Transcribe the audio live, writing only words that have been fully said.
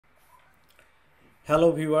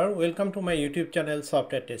Hello viewer, welcome to my YouTube channel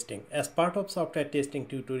Software Testing. As part of software testing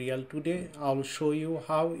tutorial, today I'll show you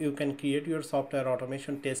how you can create your software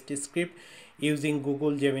automation test script using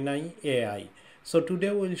Google Gemini AI. So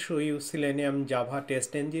today we'll show you Selenium Java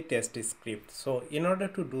TestNG test script. So in order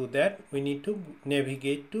to do that, we need to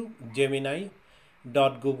navigate to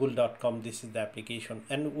gemini.google.com. This is the application,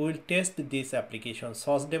 and we'll test this application.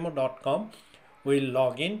 sourcedemo.com. We'll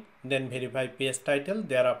log in, then verify page title,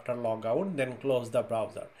 thereafter log out, then close the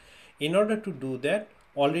browser. In order to do that,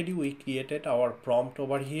 already we created our prompt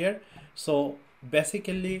over here. So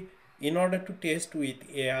basically, in order to test with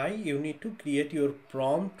AI, you need to create your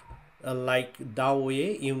prompt like the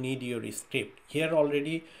way you need your script. Here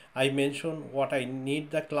already I mentioned what I need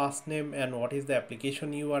the class name and what is the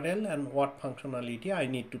application URL and what functionality I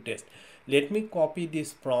need to test. Let me copy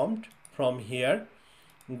this prompt from here.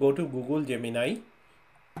 Go to Google Gemini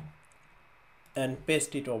and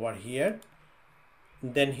paste it over here,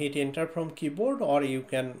 then hit enter from keyboard, or you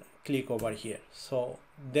can click over here. So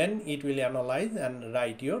then it will analyze and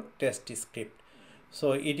write your test script.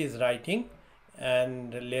 So it is writing,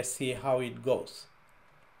 and let's see how it goes.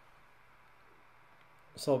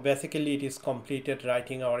 So basically it is completed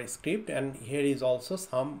writing our script, and here is also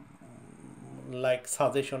some like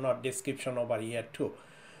suggestion or description over here too.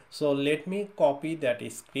 So let me copy that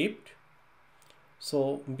script.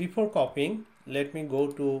 So before copying, let me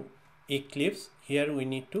go to Eclipse. Here we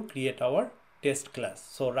need to create our test class.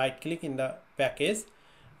 So right click in the package,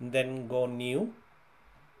 then go new.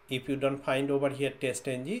 If you don't find over here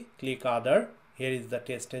TestNG, click other. Here is the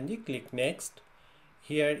TestNG, click next.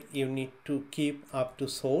 Here you need to keep up to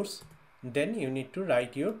source. Then you need to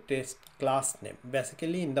write your test class name.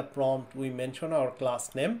 Basically in the prompt we mention our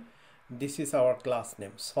class name. This is our class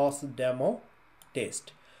name, source demo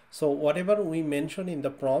test. So whatever we mention in the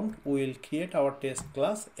prompt, we will create our test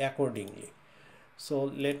class accordingly. So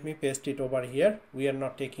let me paste it over here. We are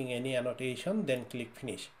not taking any annotation, then click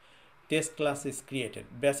finish. Test class is created.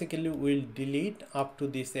 Basically we'll delete up to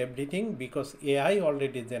this everything because AI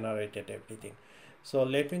already generated everything. So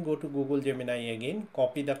let me go to Google Gemini again,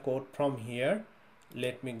 copy the code from here.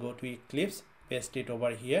 Let me go to Eclipse, paste it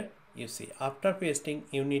over here. You see, after pasting,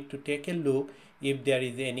 you need to take a look if there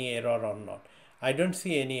is any error or not. I don't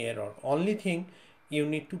see any error. Only thing, you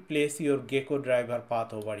need to place your Gecko driver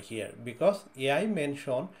path over here, because AI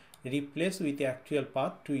mentioned replace with actual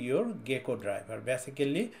path to your Gecko driver.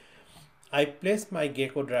 Basically, I place my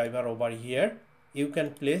Gecko driver over here. You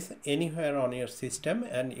can place anywhere on your system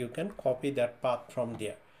and you can copy that path from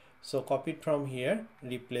there. So copy it from here,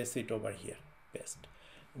 replace it over here, paste.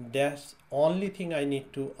 That's only thing I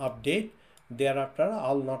need to update. Thereafter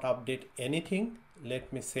I'll not update anything.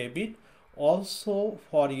 Let me save it. Also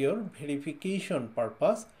for your verification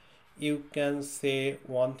purpose, you can say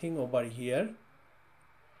one thing over here,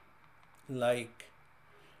 like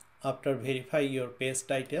after verify your page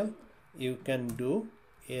title, you can do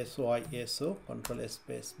SYSO control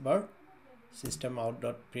space bar system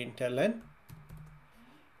out.println.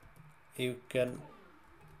 You can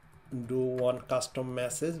do one custom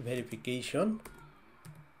message verification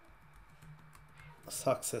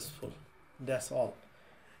successful. That's all.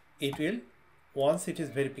 It will, once it is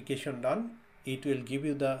verification done, it will give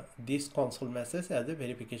you this console message as a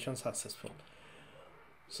verification successful.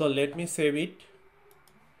 So let me save it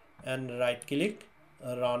and right click,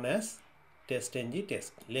 run as TestNG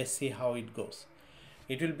test. Let's see how it goes.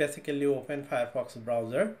 It will basically open Firefox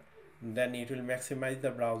browser, then it will maximize the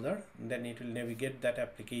browser, then it will navigate that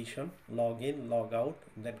application, log in, log out,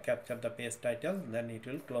 then capture the page title, then it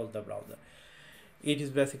will close the browser. It is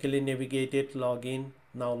basically navigated, log in,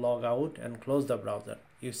 now log out and close the browser.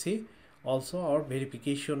 You see, also our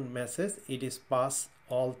verification message, it is pass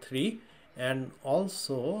all three, and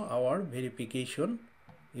also our verification,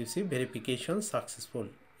 you see, verification successful.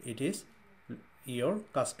 It is your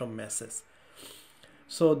custom message.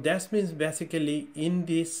 So that means basically in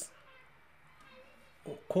this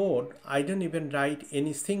code, I don't even write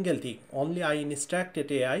any single thing. Only I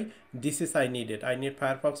instructed AI, this is I needed. I need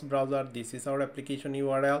Firefox browser, this is our application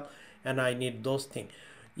URL, and I need those things.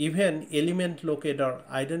 Even element locator,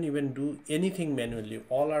 I don't even do anything manually.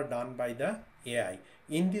 All are done by the AI.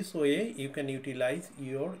 In this way, you can utilize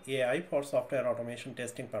your AI for software automation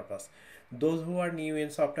testing purpose. Those who are new in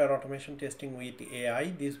software automation testing with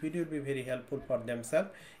AI, this video will be very helpful for themselves.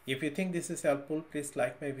 If you think this is helpful, please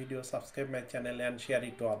like my video, subscribe my channel and share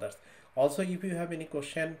it to others. Also, if you have any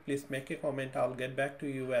question, please make a comment. I'll get back to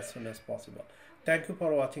you as soon as possible. Thank you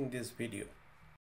for watching this video.